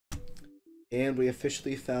And we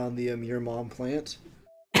officially found the your mom plant.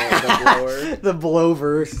 The blower. The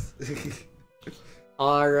bloverse.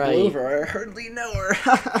 Alright. Blover, I hardly know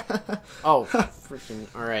her. Oh, freaking.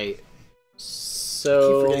 Alright. I So.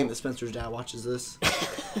 keep forgetting that Spencer's dad watches this.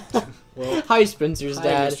 Well, Hi, Spencer's hi,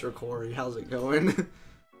 dad. Mr. Corey. How's it going?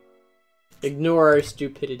 Ignore our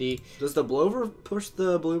stupidity. Does the blower push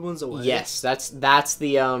the balloon ones away? Yes, that's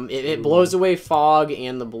the it blows away fog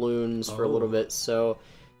and the balloons for a little bit. So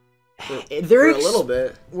For a little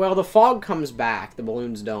bit. Well, the fog comes back. The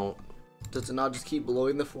balloons don't. Does it not just keep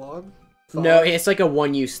blowing the fog? No, it's like a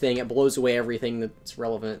one-use thing. It blows away everything that's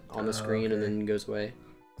relevant on the screen and then goes away.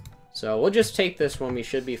 So we'll just take this one. We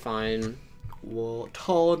should be fine. Well,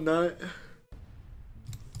 tall nut.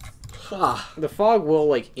 Ah. The fog will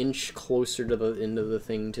like inch closer to the end of the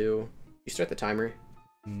thing too. You start the timer.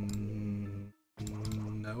 No.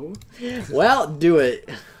 Well, do it.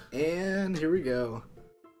 And here we go.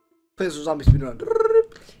 Plays for zombie speedrun.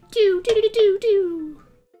 Do do do do do.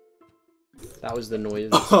 That was the noise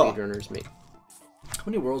the speedrunners make. How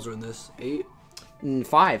many worlds are in this? 8?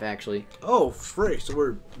 5 actually. Oh, frick! So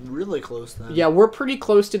we're really close then. Yeah, we're pretty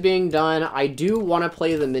close to being done. I do want to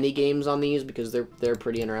play the mini games on these because they're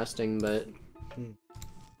pretty interesting, but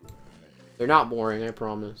they're not boring. I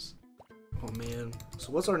promise. Oh man.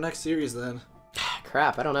 So what's our next series then?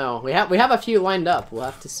 Crap, I don't know. We have a few lined up. We'll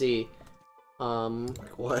have to see.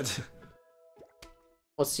 Like what?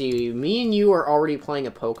 Let's see. Me and you are already playing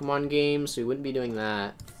a Pokemon game, so we wouldn't be doing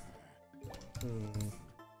that.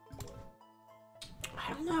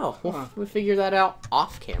 I don't know. We'll figure that out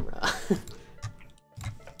off camera.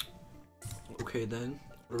 Okay then.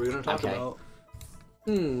 What are we gonna talk about?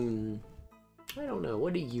 I don't know.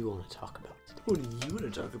 What do you want to talk about? What do you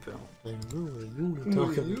want to talk about? I don't know what you want to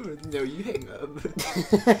talk about. No, you hang up.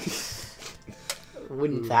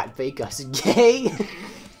 Wouldn't that make us gay?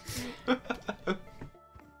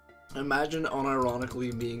 Imagine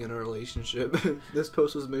unironically being in a relationship. This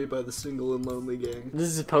post was made by the Single and Lonely Gang.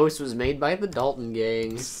 This post was made by the Dalton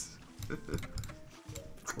gang.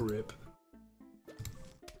 Rip.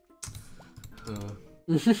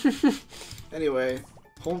 Anyway,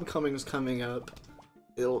 Homecoming's coming up.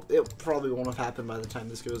 It probably won't have happened by the time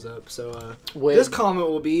this goes up. So this comment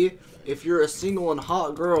will be: if you're a single and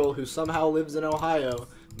hot girl who somehow lives in Ohio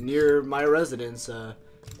near my residence,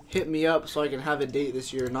 hit me up so I can have a date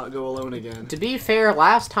this year and not go alone again. To be fair,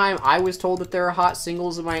 last time I was told that there are hot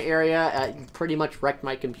singles in my area, it pretty much wrecked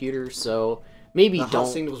my computer, so maybe The don't.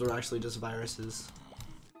 hot singles were actually just viruses.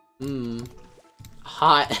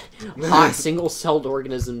 Hot single-celled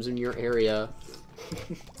organisms in your area.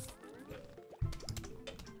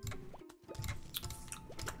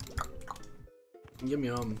 Yum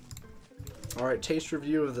yum. Alright, taste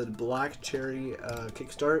review of the Black Cherry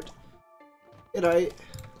Kickstart.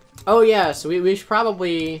 Oh yeah, so we should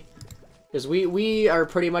probably, because we are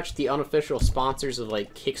pretty much the unofficial sponsors of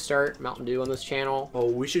like Kickstart Mountain Dew on this channel.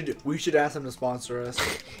 Oh, we should ask them to sponsor us.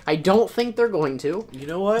 I don't think they're going to. You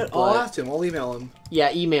know what? I'll ask him. I'll email him.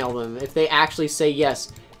 Yeah, email them if they actually say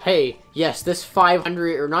yes. Hey, yes, this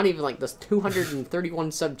 500 or not even like this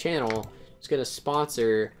 231 sub channel is gonna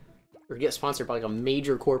sponsor or get sponsored by like a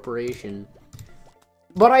major corporation.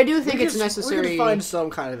 But I do think it's necessary. We can find some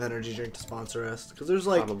kind of energy drink to sponsor us, because there's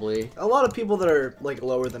like probably a lot of people that are like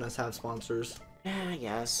lower than us have sponsors. Yeah, I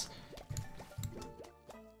guess.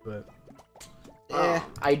 But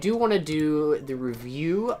I do want to do the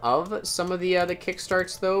review of some of the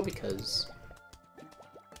Kickstarts though, because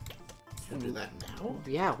we'll do that now.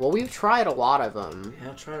 Yeah, well, we've tried a lot of them. Yeah,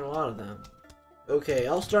 I've tried a lot of them. Okay,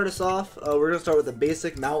 I'll start us off. We're gonna start with the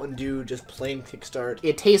basic Mountain Dew, just plain Kickstart.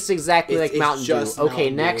 It tastes exactly like Mountain Dew. Okay,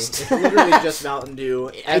 next. It's literally just Mountain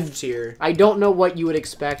Dew, F tier. I don't know what you would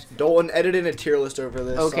expect. Dalton, edit in a tier list over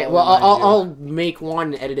this. Okay, well, I'll make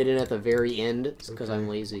one and edit it in at the very end, because I'm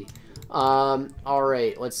lazy.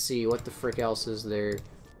 Alright, let's see, what the frick else is there?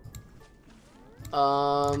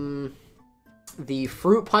 The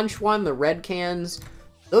Fruit Punch one, the red cans,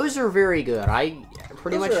 those are very good. I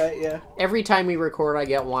pretty much, yeah. Every time we record I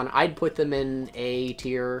get one. I'd put them in A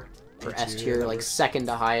tier, or S tier, like second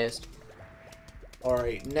to highest.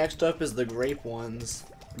 Alright, next up is the grape ones.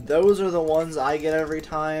 Those are the ones I get every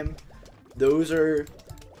time. Those are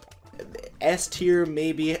S tier,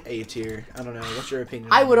 maybe A tier. I don't know. What's your opinion?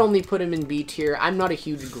 I would only put them in B tier. I'm not a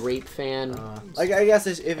huge grape fan. I guess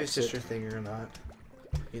if it's just your thing or not.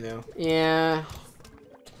 You know? Yeah.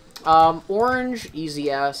 Orange, easy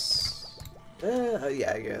S. Yeah,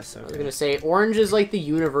 I guess. Okay. I was gonna say, orange is like the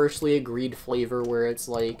universally agreed flavor where it's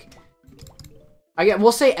like...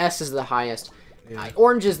 we'll say S is the highest. Yeah.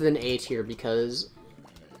 Orange is then A tier because...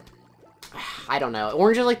 I don't know.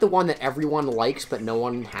 Orange is like the one that everyone likes, but no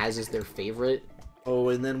one has as their favorite. Oh,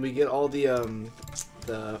 and then we get all the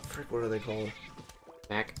frick, what are they called?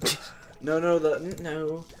 Mac. No,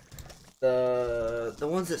 the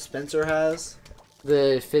ones that Spencer has.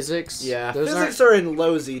 The physics. Yeah, those physics are in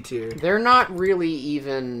low Z tier. They're not really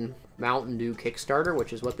even Mountain Dew Kickstarter,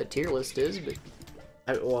 which is what the tier list is, but.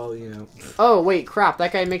 Well, you know. Oh wait, crap!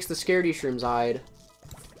 That guy makes the Scaredy Shrooms hide.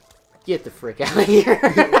 Get the frick out of here.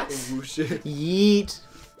 Yeet.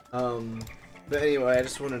 But anyway, I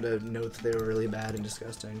just wanted to note that they were really bad and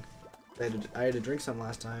disgusting. I had to drink some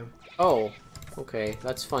last time. Oh, okay,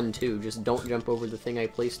 that's fun too. Just don't jump over the thing I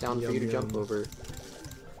placed down for you to jump over.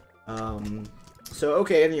 So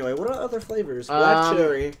okay, anyway, what are other flavors? Black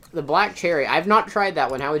cherry. The black cherry. I've not tried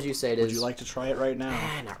that one. How would you say it is? Would you like to try it right now?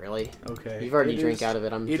 Not really. Okay. You've already drank out of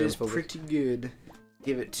it. It is pretty good.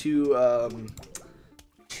 Give it 2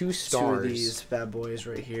 stars. 2 of these bad boys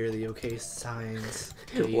right here. The okay signs.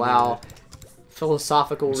 Wow.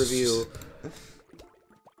 Philosophical review.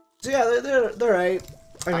 So yeah, they're right.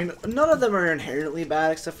 I mean, none of them are inherently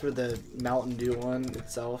bad except for the Mountain Dew one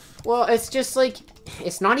itself. Well, it's just like,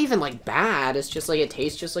 it's not even like bad. It's just like, it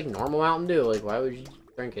tastes just like normal Mountain Dew. Like, why would you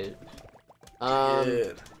drink it?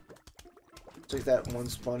 It's like that one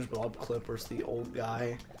SpongeBob clip where it's the old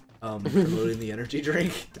guy promoting the energy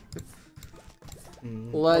drink.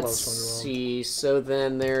 Let's see. So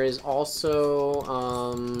then there is also,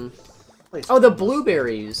 oh, the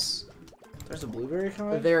blueberries. There's a blueberry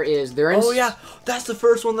kind? There is. Oh yeah, that's the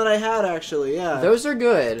first one that I had actually. Yeah. Those are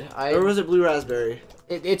good. Or was it blue raspberry?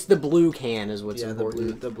 It's the blue can is what's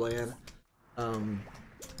important. The bland.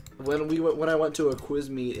 When I went to a quiz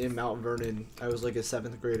meet in Mount Vernon, I was like a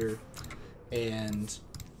 7th grader, and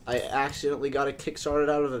I accidentally got a Kickstarted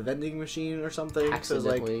out of a vending machine or something.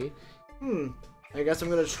 Accidentally. So I was like, I guess I'm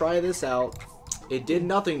gonna try this out. It did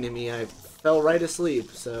nothing to me. I fell right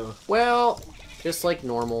asleep. So. Well, just like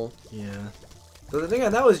normal. Yeah. But the thing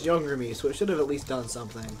is, that was younger me, so it should have at least done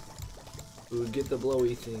something. Ooh, get the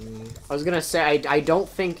blowy thingy. I was gonna say, I don't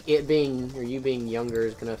think it being, or you being younger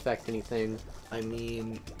is gonna affect anything. I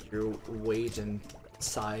mean, your weight and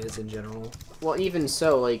size in general. Well, even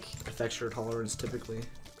so, like... affects your tolerance, typically.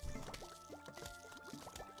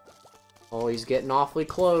 Oh, he's getting awfully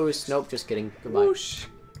close. Nope, just kidding. Goodbye. Whoosh.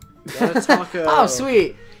 Got a taco. Oh,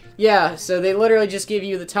 sweet! Yeah, so they literally just give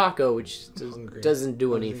you the taco, which doesn't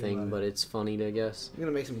do anything, but it's funny, I guess. I'm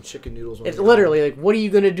gonna make some chicken noodles. It's literally like, what are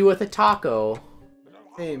you gonna do with a taco?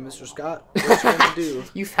 Hey, Mr. Scott, what you gonna do?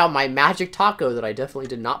 You found my magic taco that I definitely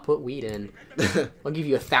did not put weed in. I'll give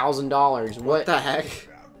you $1,000. What the heck?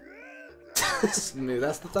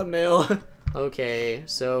 That's the thumbnail. Okay,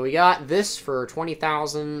 so we got this for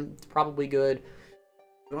 20,000. It's probably good.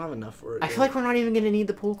 We don't have enough for it. I feel like we're not even gonna need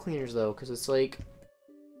the pool cleaners though, because it's like.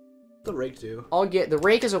 The rake do. The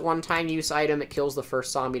rake is a one-time use item. It kills the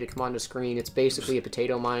first zombie to come onto screen. It's basically a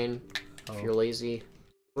potato mine if you're lazy.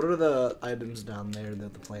 What are the items down there, the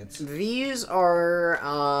plants? These are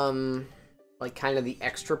like kind of the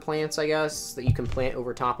extra plants, I guess, that you can plant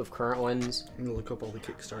over top of current ones. I'm gonna look up all the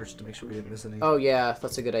kickstarts to make sure we didn't miss any. Oh yeah,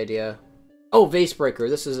 that's a good idea. Oh, vase breaker.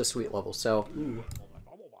 This is a sweet level. So,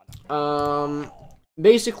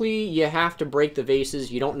 basically you have to break the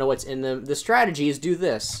vases. You don't know what's in them. The strategy is do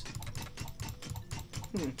this.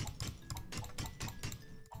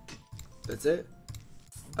 That's it?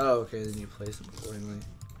 Oh, okay, then you place them accordingly.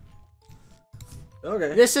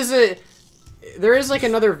 Okay. This is there is like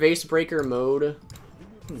another vase breaker mode.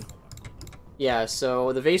 Yeah,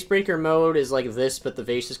 so the vase breaker mode is like this, but the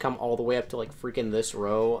vases come all the way up to like freaking this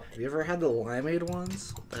row. Have you ever had the limeade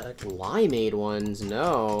ones? What the heck? Limeade ones?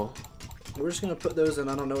 No. We're just gonna put those in.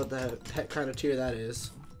 I don't know what the heck kind of tier that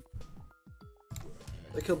is.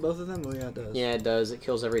 That killed both of them? Oh yeah, it does. Yeah, it does. It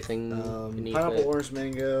kills everything beneath pineapple, it. orange,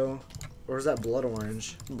 mango. Or is that blood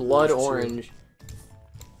orange? Blood orange.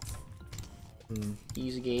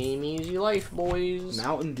 Easy game, easy life, boys.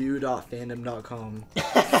 MountainDew.fandom.com.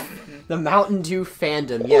 The Mountain Dew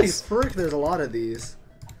fandom, Holy yes. frick, there's a lot of these.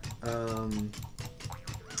 Oh,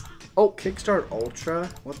 Kickstart Ultra?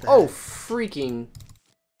 What the heck? Freaking.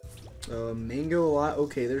 Mango a lot.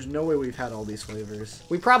 Okay, there's no way we've had all these flavors.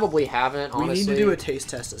 We probably haven't, honestly. We need to do a taste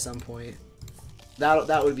test at some point.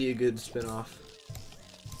 That would be a good spin-off.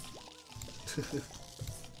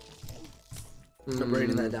 I'm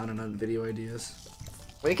writing that down in video ideas.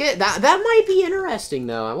 That might be interesting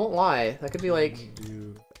though. I won't lie. That could be like.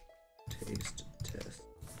 Do taste test.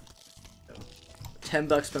 No.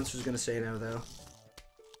 $10 Spencer's gonna say no though.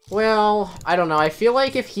 Well, I don't know. I feel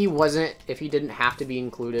like if he didn't have to be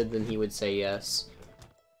included, then he would say yes.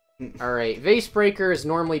 All right, vase breaker is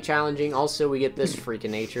normally challenging. Also, we get this freak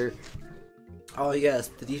of nature. Oh yes,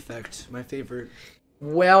 the defect, my favorite.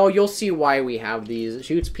 Well, you'll see why we have these. It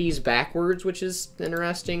shoots peas backwards, which is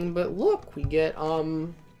interesting. But look, we get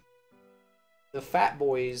the fat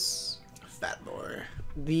boys. Fat boy.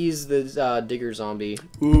 The digger zombie.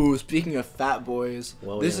 Ooh, speaking of fat boys,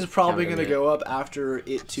 well, this is probably gonna go up after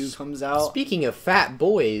It 2 comes out. Speaking of fat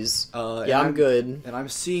boys, yeah, I'm good. And I'm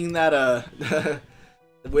seeing that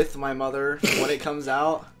with my mother when it comes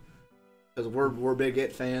out, because we're big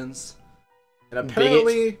It fans. And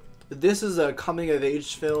apparently, this is a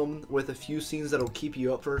coming-of-age film with a few scenes that'll keep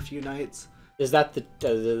you up for a few nights. Is that the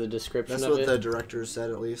description of it? That's what the director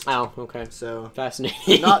said, at least. Oh, okay. So,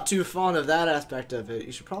 fascinating. Not too fond of that aspect of it.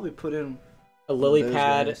 You should probably put in a lily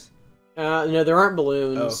pad. Guys. No, there aren't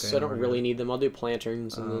balloons, okay, so I don't really need them. I'll do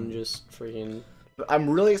planterns and then just freaking... I'm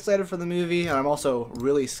really excited for the movie, and I'm also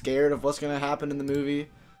really scared of what's going to happen in the movie.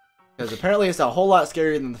 Because apparently it's a whole lot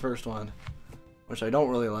scarier than the first one. Which I don't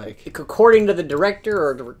really like. According to the director,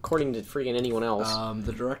 or according to freaking anyone else?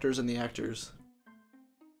 The directors and the actors.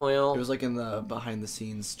 Well, it was like in the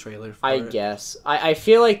behind-the-scenes trailer for I it. guess. I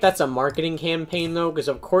feel like that's a marketing campaign, though, because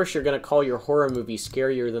of course you're going to call your horror movie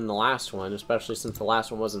scarier than the last one, especially since the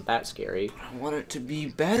last one wasn't that scary. I want it to be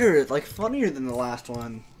better, like funnier than the last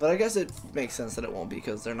one. But I guess it makes sense that it won't be,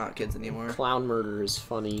 because they're not kids anymore. Clown murder is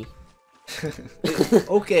funny.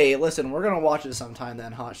 Okay, listen, we're going to watch it sometime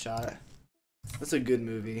then, Hot Shot. That's a good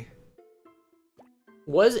movie.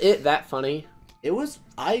 Was it that funny? It was.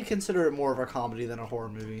 I consider it more of a comedy than a horror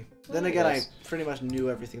movie. Then again, I pretty much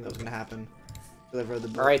knew everything that was going to happen. Because I've read the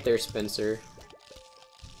book. Alright there, Spencer.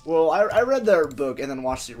 Well, I read their book and then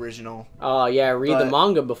watched the original. Oh, yeah, read the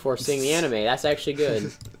manga before seeing the anime. That's actually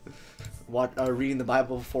good. Reading the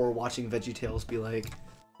Bible before watching VeggieTales be like.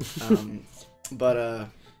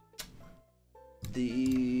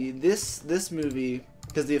 This movie...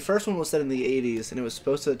 Because the first one was set in the 80s, and it was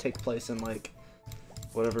supposed to take place in, like,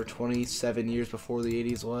 whatever, 27 years before the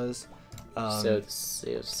 80s was. So it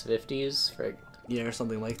was 50s? Frick. Yeah, or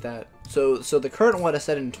something like that. So the current one is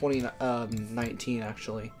set in 2019,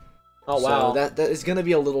 actually. Oh, wow. So that is going to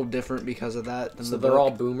be a little different because of that. So they're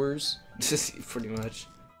all boomers? Pretty much.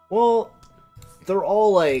 Well, they're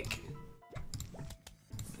all, like...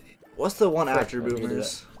 What's the one after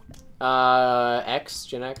boomers?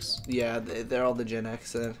 Gen X? Yeah, they're all the Gen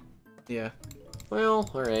X, yeah. Well,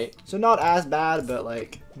 alright. So not as bad, but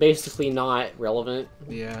like... Basically not relevant.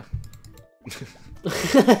 Yeah.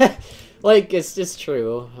 Like, it's just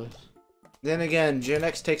true. Then again, Gen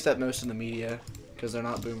X takes up most of the media, because they're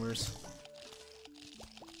not boomers.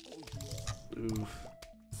 Oof.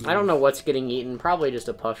 I don't know what's getting eaten, probably just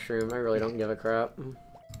a mushroom. I really don't give a crap.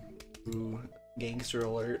 Ooh, gangster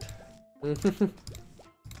alert.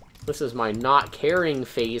 This is my not caring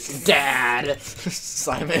face, Dad!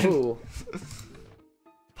 Simon. Ooh.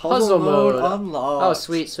 Puzzle mode unlocked. Oh,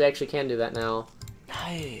 sweet, so we actually can do that now.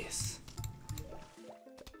 Nice.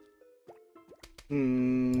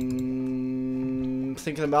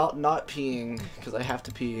 Thinking about not peeing, because I have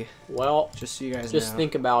to pee. Well, just so you guys just know.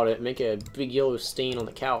 think about it. Make a big yellow stain on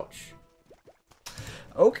the couch.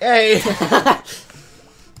 Okay. I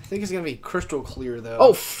think it's gonna be crystal clear, though.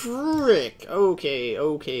 Oh, frick!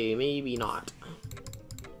 Okay, maybe not.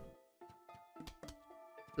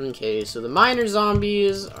 Okay, so the miner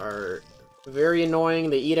zombies are very annoying.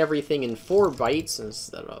 They eat everything in 4 bites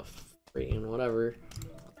instead of freaking whatever.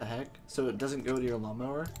 What the heck? So it doesn't go to your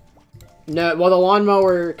lawnmower? No, well, the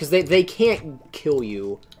lawnmower, because they can't kill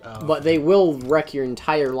you, but they will wreck your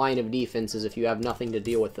entire line of defenses if you have nothing to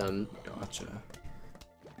deal with them. Gotcha.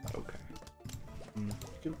 Okay.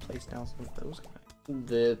 Good place down with those guys.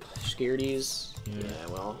 The scaredies? Yeah,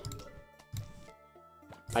 well.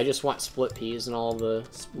 I just want split peas and all the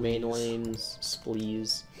main lanes.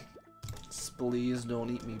 Splees. Splees,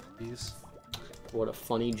 don't eat me, please. What a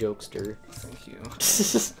funny jokester. Thank you.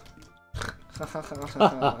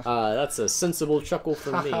 That's a sensible chuckle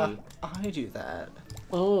from me. I do that.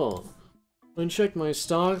 Oh. Uncheck my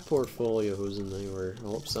stock portfolios and they were...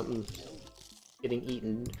 Oh, something getting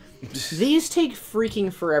eaten. These take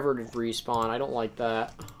freaking forever to respawn. I don't like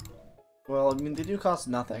that. Well, I mean, they do cost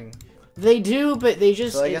nothing. They do, but they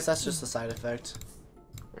just... So I guess that's just a side effect.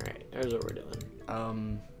 Alright, there's what we're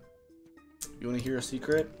doing. You want to hear a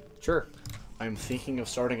secret? Sure. I'm thinking of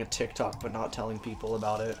starting a TikTok, but not telling people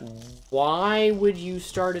about it. Why would you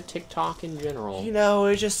start a TikTok in general? You know,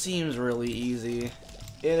 it just seems really easy.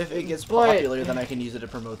 And if it gets popular, then I can use it to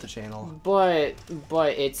promote the channel. But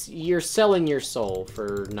you're selling your soul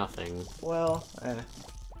for nothing. Well,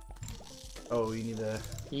 Oh, you need to...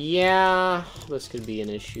 Yeah, this could be an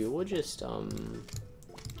issue. We'll just,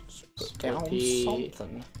 put down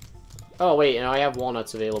something. Oh, wait, and I have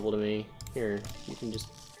walnuts available to me. Here, you can just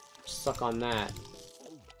suck on that.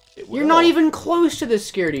 You're not even close to the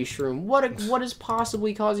scaredy shroom. What is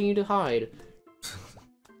possibly causing you to hide?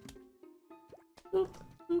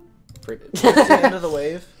 That's the end of the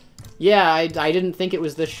wave. Yeah, I didn't think it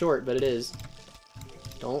was this short, but it is.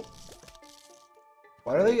 Don't.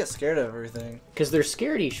 Why do they get scared of everything? Because they're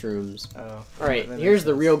scaredy shrooms. Oh. Alright, here's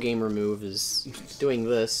the real gamer move, is doing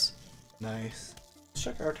this. Nice. Let's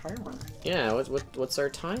check our timer. Yeah, what's our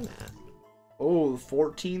time at? Oh,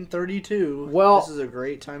 14:32. Well, this is a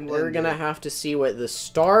great time to we're gonna have to see what the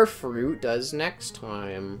star fruit does next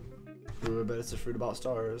time. Ooh, I bet it's a fruit about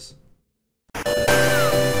stars.